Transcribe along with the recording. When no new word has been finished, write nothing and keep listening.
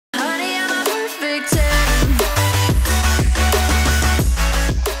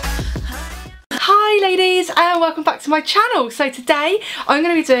Hi ladies and welcome back to my channel. So today I'm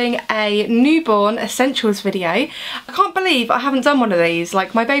going to be doing a newborn essentials video. I can't believe I haven't done one of these.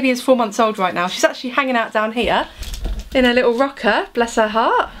 Like, my baby is 4 months old right now. She's actually hanging out down here in a little rocker, bless her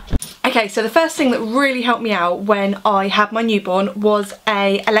heart. Okay, so the first thing that really helped me out when I had my newborn was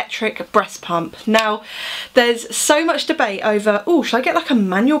a electric breast pump. Now, there's so much debate over, oh, should I get like a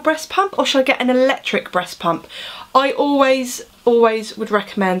manual breast pump or should I get an electric breast pump? I always would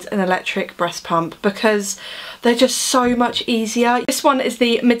recommend an electric breast pump because they're just so much easier. This one is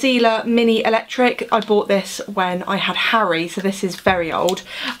the Medela Mini Electric. I bought this when I had Harry, so this is very old.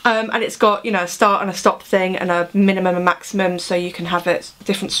 And it's got, you know, a start and a stop thing and a minimum and maximum, so you can have it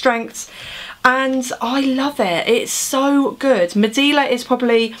different strengths. And I love it. It's so good. Medela is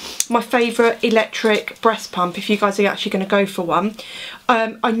probably my favourite electric breast pump if you guys are actually going to go for one.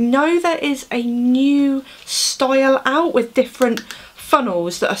 I know there is a new style out with different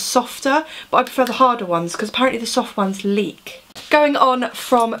funnels that are softer, but I prefer the harder ones because apparently the soft ones leak. Going on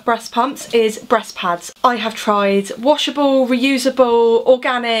from breast pumps is breast pads. I have tried washable, reusable,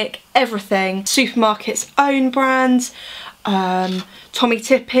 organic, everything. Supermarket's own brands, Tommy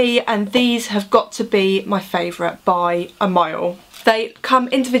Tippy, and these have got to be my favourite by a mile. They come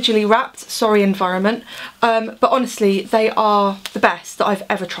individually wrapped, sorry environment, but honestly they are the best that I've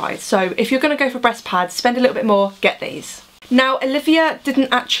ever tried. So if you're going to go for breast pads, spend a little bit more, get these. Now, Olivia didn't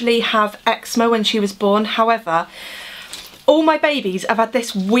actually have eczema when she was born, however, all my babies have had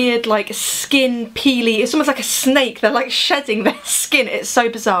this weird like skin peely, it's almost like a snake, they're like shedding their skin, it's so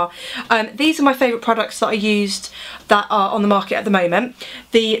bizarre. These are my favourite products that I used that are on the market at the moment.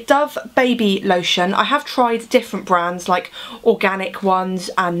 The Dove baby lotion, I have tried different brands like organic ones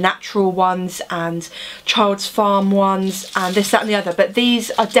and natural ones and Child's Farm ones and this, that and the other, but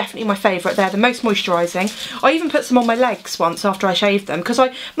these are definitely my favourite. They're the most moisturising. I even put some on my legs once after I shaved them because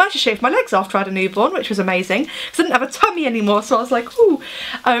I managed to shave my legs after I had a newborn, which was amazing because I didn't have a tummy anymore, so I was like, ooh.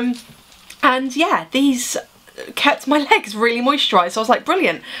 And yeah, these kept my legs really moisturised, so I was like,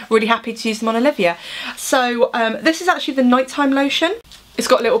 brilliant, really happy to use them on Olivia. So this is actually the nighttime lotion. It's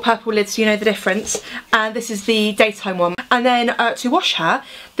got a little purple lid so you know the difference, and this is the daytime one. And then to wash her,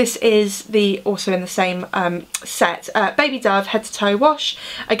 this is the also in the same set, Baby Dove head to toe wash.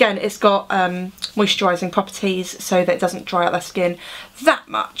 Again, it's got moisturising properties so that it doesn't dry out their skin that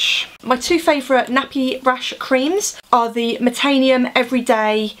much. My two favourite nappy rash creams are the Metanium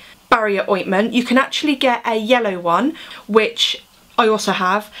Everyday Barrier Ointment. You can actually get a yellow one, which I also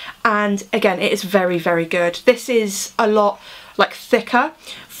have, and again it is very, very good. This is a lot like thicker.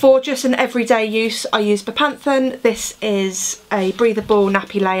 For just an everyday use, I use Bepanthen. This is a breathable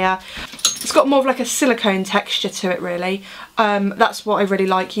nappy layer. It's got more of like a silicone texture to it really. That's what I really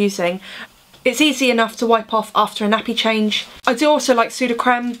like using. It's easy enough to wipe off after a nappy change. I do also like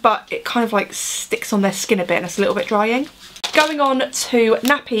Sudocreme, but it kind of like sticks on their skin a bit and it's a little bit drying. Going on to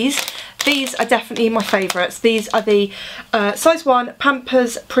nappies, these are definitely my favourites. These are the size 1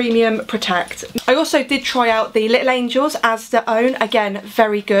 Pampers Premium Protect. I also did try out the Little Angels as their own, again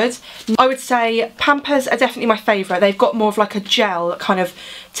very good. I would say Pampers are definitely my favourite. They've got more of like a gel that kind of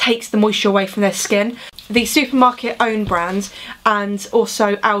takes the moisture away from their skin. The supermarket own brand and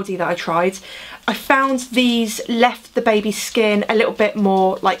also Aldi that I tried, I found these left the baby's skin a little bit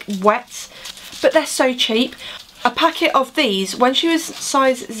more like wet, but they're so cheap. A packet of these, when she was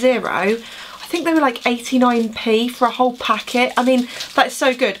size 0, I think they were like 89p for a whole packet. I mean, that's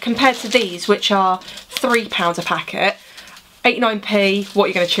so good compared to these, which are £3 a packet. 89p, what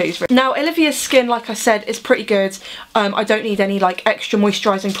you're going to choose. Now, Olivia's skin, like I said, is pretty good. I don't need any like extra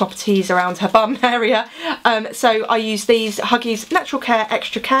moisturising properties around her bum area. So I use these Huggies Natural Care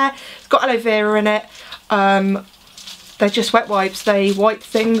Extra Care. It's got aloe vera in it. They're just wet wipes, they wipe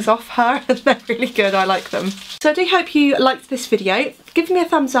things off her and they're really good, I like them. So I do hope you liked this video. Give me a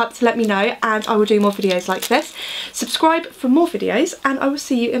thumbs up to let me know and I will do more videos like this. Subscribe for more videos and I will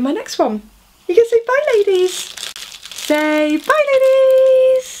see you in my next one. You can say bye ladies. Say bye ladies.